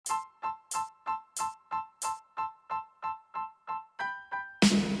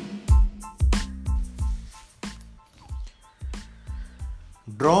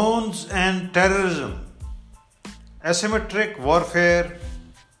Drones and terrorism, asymmetric warfare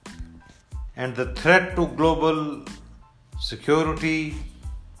and the threat to global security,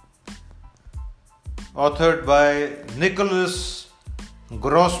 authored by Nicholas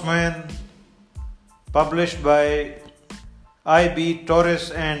Grossman, published by IB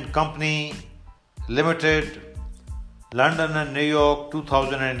Torres and Company Limited, London and New York,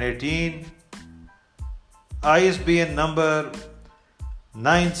 2018. ISBN number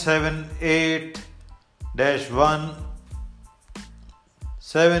 978-1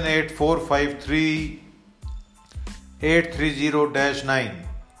 78453 830-9.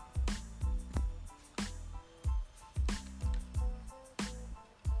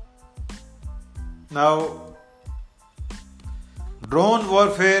 Now, drone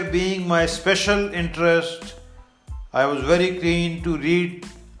warfare being my special interest, I was very keen to read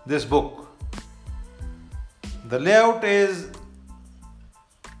this book. The layout is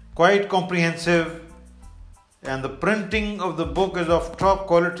quite comprehensive and the printing of the book is of top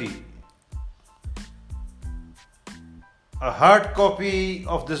quality. A hard copy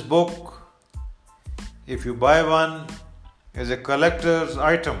of this book, if you buy one, is a collector's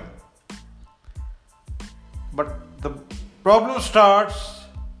item. But the problem starts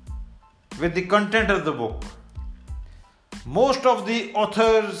with the content of the book. Most of the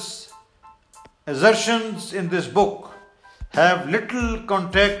author's assertions in this book have little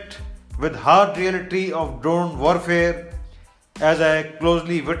contact with hard reality of drone warfare, as I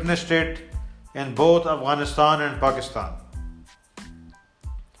closely witnessed it in both Afghanistan and Pakistan.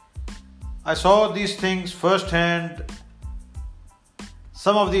 I saw these things firsthand.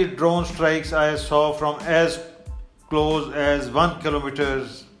 Some of the drone strikes I saw from as close as 1 kilometer,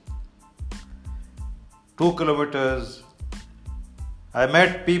 2 kilometers. I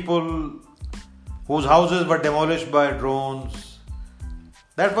met people whose houses were demolished by drones.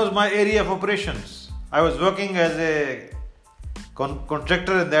 That was my area of operations. I was working as a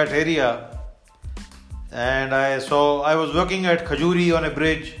contractor in that area, and I was working at Khajuri on a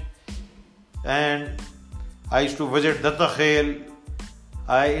bridge, and I used to visit Datta Khel.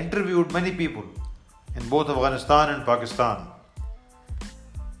 I interviewed many people in both Afghanistan and Pakistan.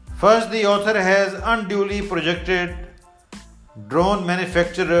 First, the author has unduly projected drone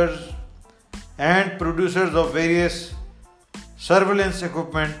manufacturers and producers of various surveillance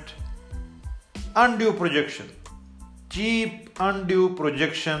equipment. Undue projection, cheap undue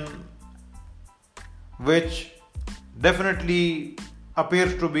projection, which definitely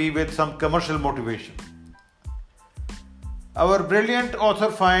appears to be with some commercial motivation. Our brilliant author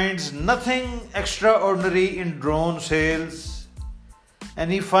finds nothing extraordinary in drone sales,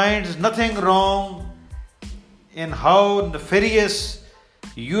 and he finds nothing wrong in how nefarious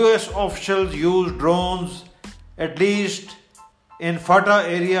US officials use drones, at least in FATA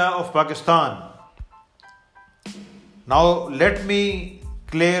area of Pakistan. Now let me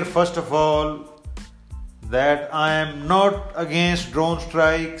clear first of all that I am not against drone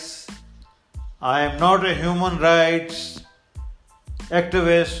strikes. I am not a human rights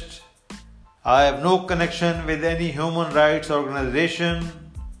activist. I have no connection with any human rights organization,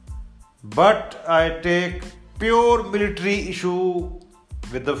 but I take pure military issue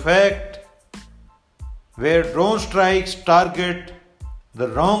with the fact where drone strikes target the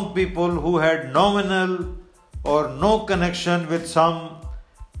wrong people who had nominal or no connection with some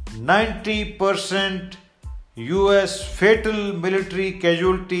 90% US fatal military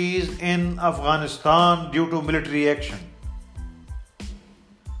casualties in Afghanistan due to military action.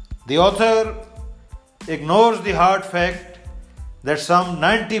 The author ignores the hard fact that some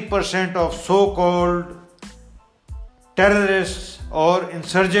 90% of so-called terrorists or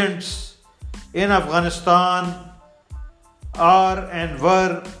insurgents in Afghanistan are and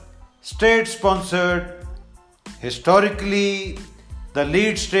were state-sponsored. Historically, the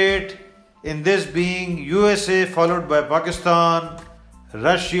lead state in this being USA, followed by Pakistan,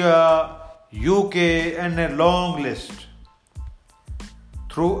 Russia, UK, and a long list.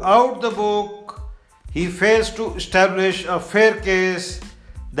 Throughout the book, he fails to establish a fair case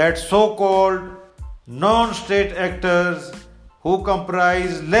that so-called non-state actors who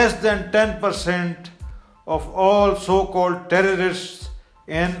comprise less than 10% of all so-called terrorists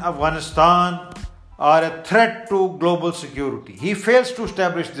in Afghanistan are a threat to global security. He fails to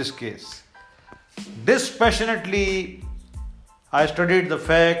establish this case. Dispassionately, I studied the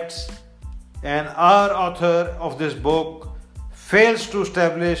facts, and our author of this book fails to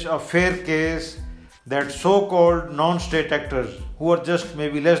establish a fair case that so-called non-state actors, who are just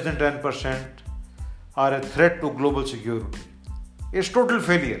maybe less than 10%, are a threat to global security. It's total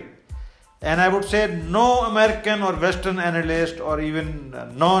failure. And I would say no American or Western analyst or even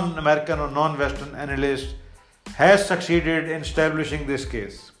non-American or non-Western analyst has succeeded in establishing this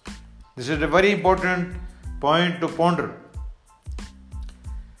case. This is a very important point to ponder.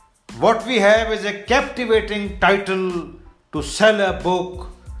 What we have is a captivating title to sell a book,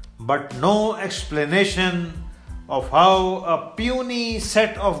 but no explanation of how a puny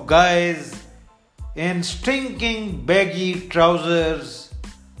set of guys in stinking baggy trousers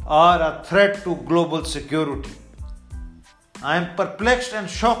are a threat to global security. I am perplexed and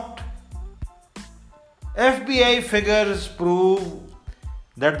shocked. FBI figures prove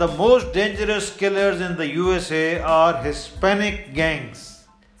that the most dangerous killers in the USA are Hispanic gangs,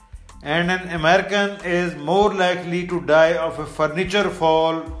 and an American is more likely to die of a furniture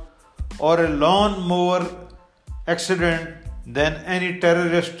fall or a lawnmower accident than any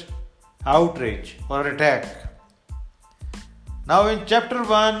terrorist outrage or attack. Now, in chapter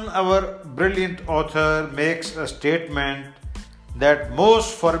 1, our brilliant author makes a statement that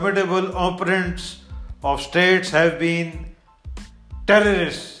most formidable opponents of states have been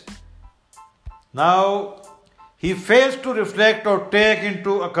terrorists. Now, he fails to reflect or take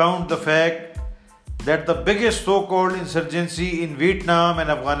into account the fact that the biggest so-called insurgency in Vietnam and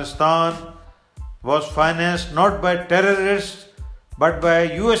Afghanistan was financed not by terrorists but by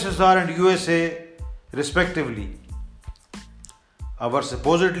USSR and USA respectively. Our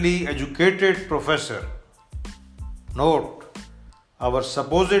supposedly educated professor, note, our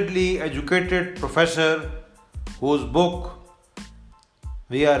supposedly educated professor whose book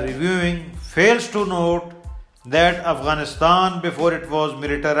we are reviewing fails to note that Afghanistan, before it was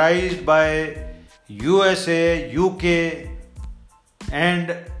militarized by USA, UK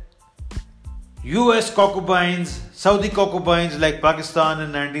and US concubines, Saudi concubines like Pakistan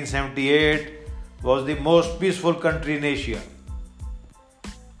in 1978, was the most peaceful country in Asia.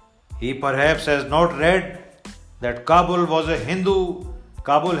 He perhaps has not read that Kabul had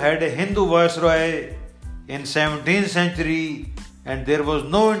a Hindu viceroy in 17th century and there was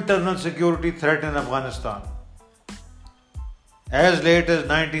no internal security threat in Afghanistan. As late as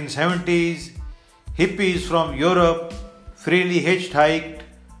 1970s, hippies from Europe freely hitchhiked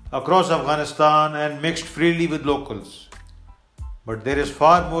across Afghanistan and mixed freely with locals. But there is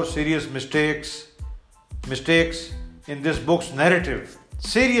far more serious mistakes in this book's narrative.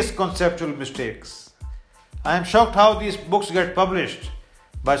 Serious conceptual mistakes. I am shocked how these books get published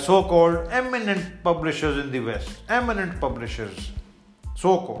by so-called eminent publishers in the West. Eminent publishers,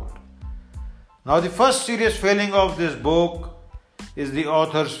 so-called. Now, the first serious failing of this book is the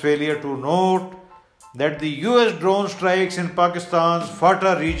author's failure to note that the US drone strikes in Pakistan's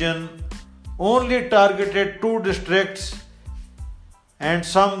FATA region only targeted 2 districts, and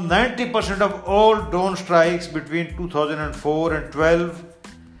some 90% of all drone strikes between 2004 and 12,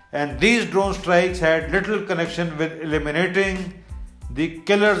 and these drone strikes had little connection with eliminating the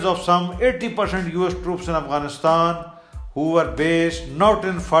killers of some 80% US troops in Afghanistan who were based not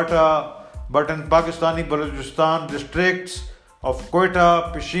in FATA but in Pakistani Balochistan districts of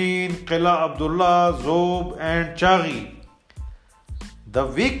Quetta, Pishin, Qila Abdullah, Zob and Chaghi. The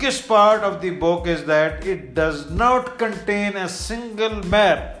weakest part of the book is that it does not contain a single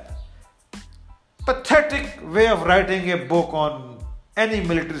map. Pathetic way of writing a book on any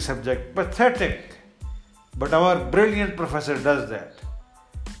military subject. Pathetic. But our brilliant professor does that.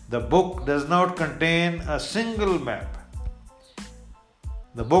 The book does not contain a single map.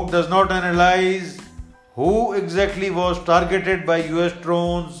 The book does not analyze who exactly was targeted by US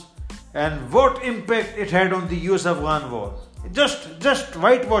drones and what impact it had on the US-Afghan war. It just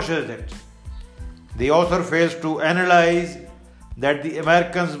whitewashes it. The author fails to analyze that the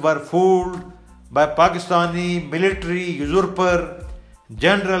Americans were fooled by Pakistani military usurper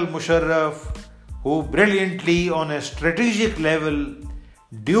General Musharraf, who brilliantly on a strategic level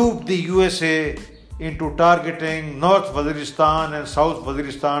duped the USA into targeting North Waziristan and South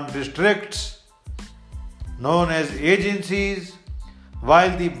Waziristan districts known as agencies,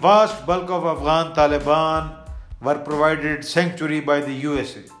 while the vast bulk of Afghan Taliban were provided sanctuary by the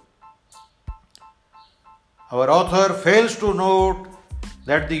USA. Our author fails to note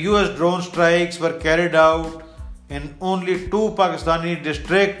that the US drone strikes were carried out in only 2 Pakistani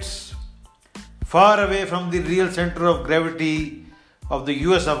districts, far away from the real center of gravity of the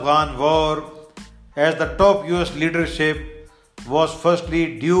US-Afghan war, as the top US leadership was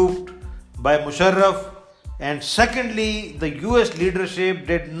firstly duped by Musharraf, and secondly, the US leadership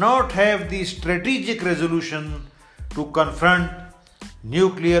did not have the strategic resolution to confront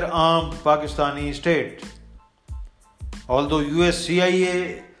nuclear-armed Pakistani state. Although US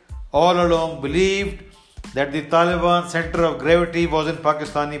CIA all along believed that the Taliban center of gravity was in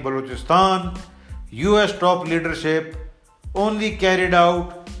Pakistani Balochistan, US top leadership only carried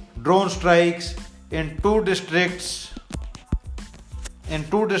out drone strikes in two districts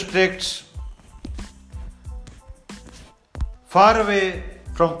far away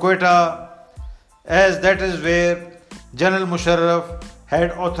from Quetta, as that is where General Musharraf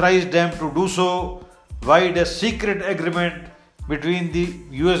had authorized them to do so via a secret agreement between the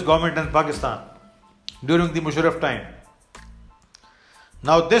US government and Pakistan during the Musharraf time.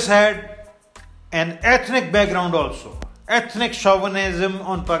 Now this had an ethnic background also. Ethnic chauvinism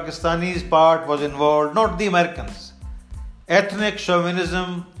on Pakistani's part was involved, not the Americans. Ethnic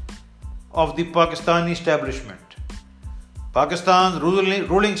chauvinism of the Pakistani establishment. Pakistan's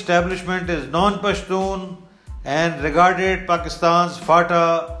ruling establishment is non-Pashtun and regarded Pakistan's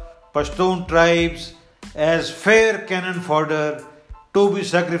Fatah Pashtun tribes as fair cannon fodder to be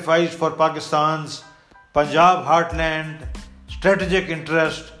sacrificed for Pakistan's Punjab heartland strategic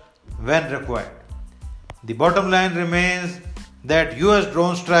interest when required. The bottom line remains that US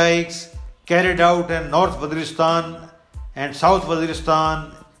drone strikes carried out in North Waziristan and South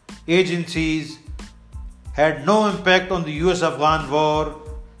Waziristan agencies had no impact on the US-Afghan war,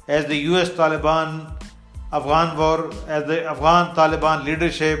 as the Afghan Taliban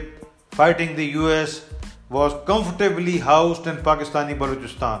leadership fighting the US was comfortably housed in Pakistani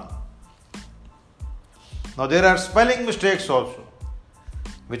Balochistan. Now there are spelling mistakes also,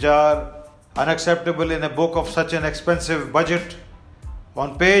 which are unacceptable in a book of such an expensive budget.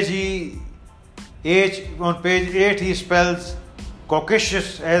 On page 8 he spells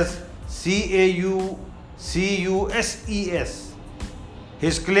Caucasus as Caucus.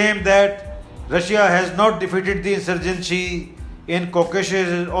 His claim that Russia has not defeated the insurgency in Caucasus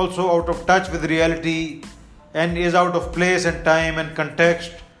is also out of touch with reality and is out of place and time and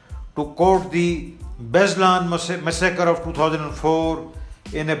context. To quote the Beslan massacre of 2004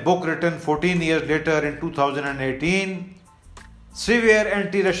 in a book written 14 years later in 2018, severe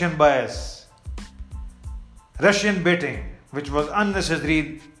anti-Russian bias, Russian baiting, which was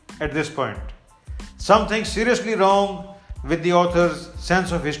unnecessary at this point. Something seriously wrong with the author's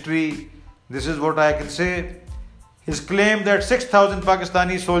sense of history. This is what I can say. His claim that 6,000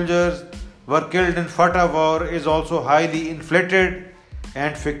 Pakistani soldiers were killed in Fatah war is also highly inflated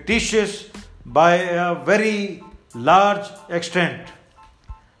and fictitious by a very large extent.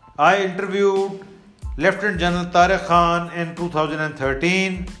 I interviewed Lieutenant General Tariq Khan in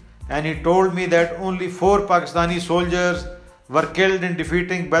 2013 and he told me that only 4 Pakistani soldiers were killed in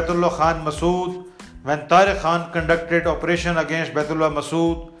defeating Baitullah Khan Masood when Tariq Khan conducted operation against Baitullah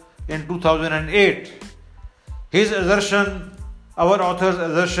Masood in 2008. His assertion, our author's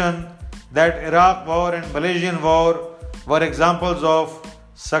assertion, that Iraq war and Malaysian war were examples of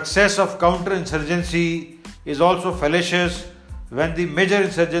success of counterinsurgency is also fallacious when the major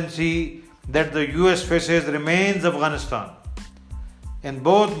insurgency that the US faces remains Afghanistan. In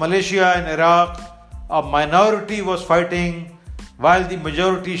both Malaysia and Iraq, a minority was fighting while the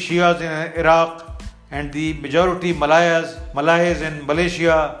majority Shias in Iraq and the majority Malays in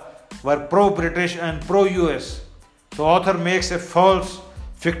Malaysia were pro-British and pro-US. So author makes a false,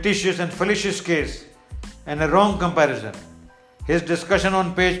 fictitious and fallacious case and a wrong comparison. His discussion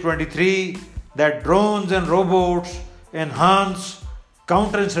on page 23 that drones and robots enhance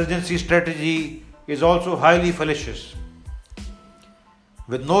counterinsurgency strategy is also highly fallacious.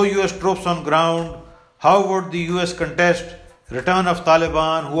 With no US troops on ground, how would the US contest return of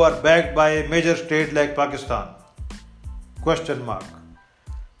Taliban who are backed by a major state like Pakistan? Question mark.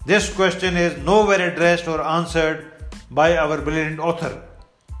 This question is nowhere addressed or answered by our brilliant author.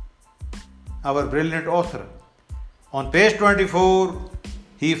 On page 24,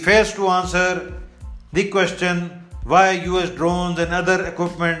 he fails to answer the question why US drones and other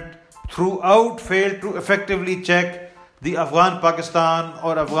equipment throughout failed to effectively check the Afghan-Pakistan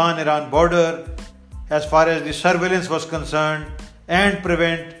or Afghan-Iran border as far as the surveillance was concerned and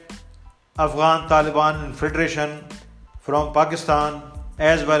prevent Afghan-Taliban infiltration from Pakistan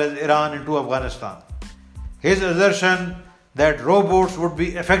as well as Iran into Afghanistan. His assertion that robots would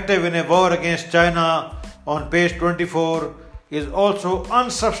be effective in a war against China on page 24 is also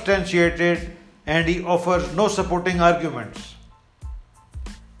unsubstantiated and he offers no supporting arguments.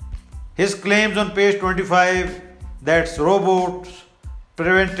 His claims on page 25 that robots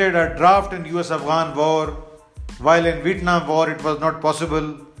prevented a draft in US-Afghan war while in Vietnam war it was not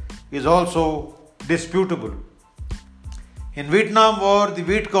possible is also disputable. In Vietnam war, the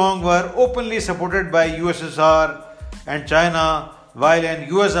Viet Cong were openly supported by USSR and China, while in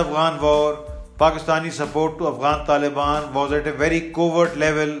US-Afghan war, Pakistani support to Afghan Taliban was at a very covert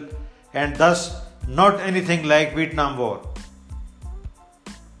level and thus not anything like Vietnam War.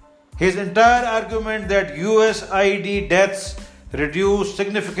 His entire argument that USID deaths reduced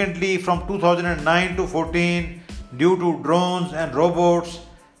significantly from 2009 to 14 due to drones and robots,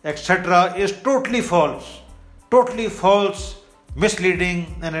 etc. is totally false,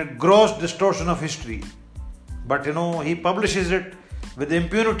 misleading, and a gross distortion of history. But he publishes it with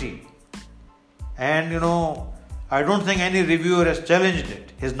impunity. And I don't think any reviewer has challenged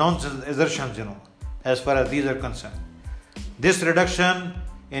it, his nonsense assertions, as far as these are concerned. This reduction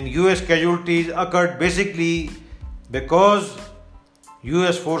in US casualties occurred basically because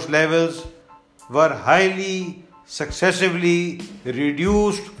US force levels were highly successively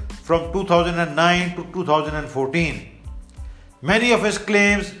reduced from 2009 to 2014. Many of his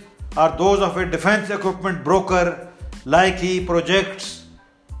claims are those of a defense equipment broker, like he projects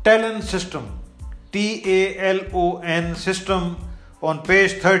Talon system, TALON system, on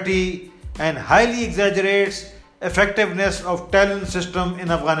page 30 and highly exaggerates effectiveness of Talon system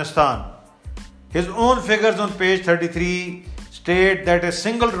in Afghanistan. His own figures on page 33 state that a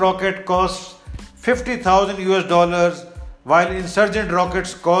single rocket costs $50,000 US, while insurgent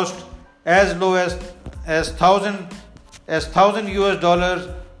rockets cost as low as $1,000 US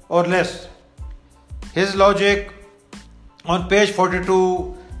or less. His logic on page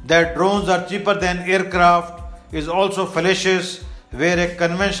 42 that drones are cheaper than aircraft is also fallacious, where a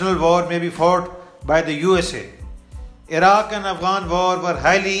conventional war may be fought by the USA. Iraq and Afghan war were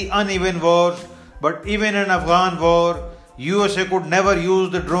highly uneven wars, but even in Afghan war, USA could never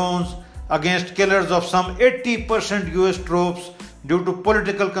use the drones against killers of some 80% US troops due to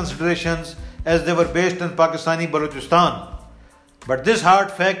political considerations, as they were based in Pakistani Balochistan. But this hard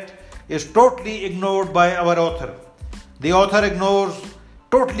fact is totally ignored by our author. The author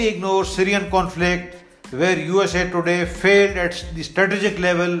totally ignores Syrian conflict, where USA today failed at the strategic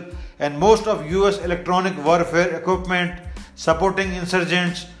level, and most of US electronic warfare equipment supporting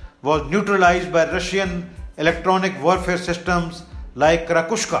insurgents was neutralized by Russian electronic warfare systems like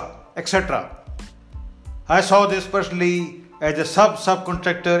Rakushka, etc. I saw this personally as a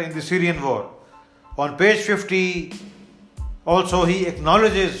subcontractor in the Syrian war. On page 50, also he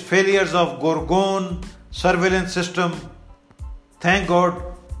acknowledges failures of Gorgon surveillance system. Thank God,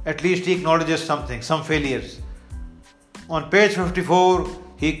 at least he acknowledges some failures. On page 54,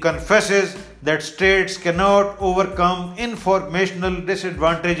 he confesses that states cannot overcome informational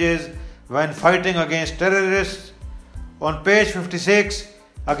disadvantages when fighting against terrorists. On page 56,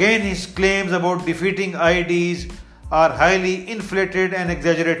 again his claims about defeating IEDs are highly inflated and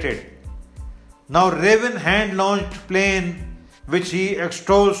exaggerated. Now, Raven hand-launched plane, which he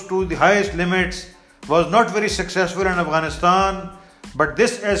extols to the highest limits, was not very successful in Afghanistan, but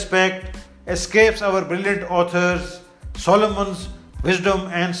this aspect escapes our brilliant authors Solomon's wisdom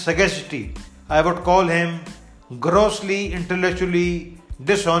and sagacity. I would call him grossly intellectually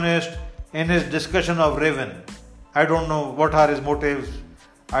dishonest in his discussion of Raven. I don't know what are his motives.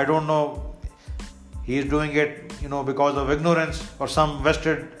 I don't know he is doing it because of ignorance or some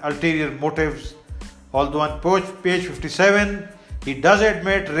vested ulterior motives. Although on page 57 he does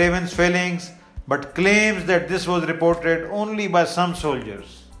admit Raven's failings, but claims that this was reported only by some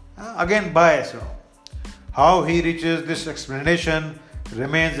soldiers. Again, bias. How he reaches this explanation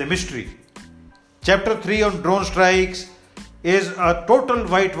remains a mystery. Chapter 3 on drone strikes is a total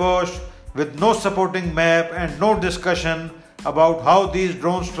whitewash with no supporting map and no discussion about how these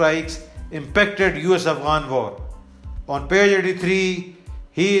drone strikes impacted US-Afghan war. On page 83,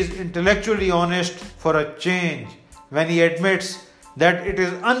 he is intellectually honest for a change when he admits that it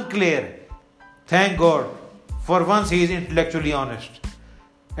is unclear. Thank God, for once he is intellectually honest.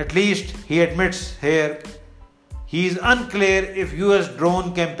 At least he admits here he is unclear if US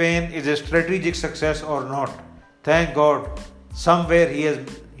drone campaign is a strategic success or not. Thank God, somewhere he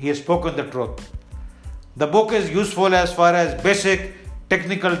has spoken the truth. The book is useful as far as basic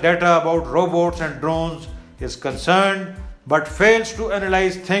technical data about robots and drones is concerned, but fails to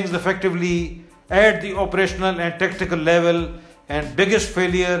analyze things effectively at the operational and tactical level, and biggest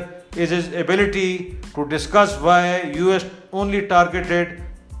failure is his ability to discuss why US only targeted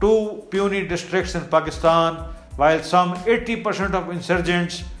 2 puny districts in Pakistan, while some 80% of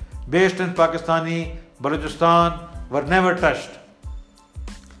insurgents based in Pakistani Balochistan were never touched.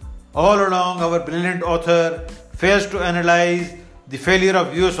 All along, our brilliant author fails to analyze the failure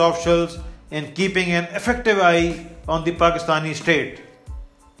of US officials in keeping an effective eye on the Pakistani state.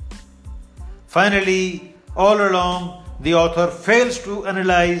 Finally, all along, the author fails to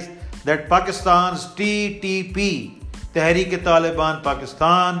analyze that Pakistan's TTP, Tehreek-e-Taliban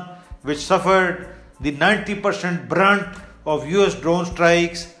Pakistan, which suffered the 90% brunt of US drone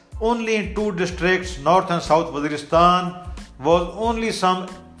strikes, only in two districts, North and South Waziristan, was only some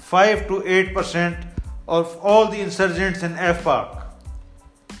 5 to 8% of all the insurgents in FPAC.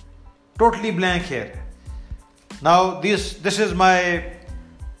 Totally blank here. Now this is my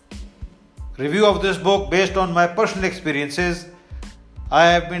review of this book based on my personal experiences. I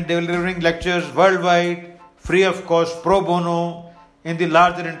have been delivering lectures worldwide, free of cost, pro bono, in the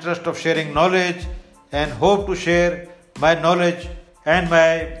larger interest of sharing knowledge, and hope to share my knowledge and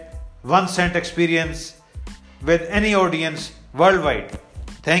my 1 cent experience with any audience worldwide.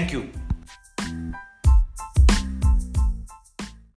 Thank you.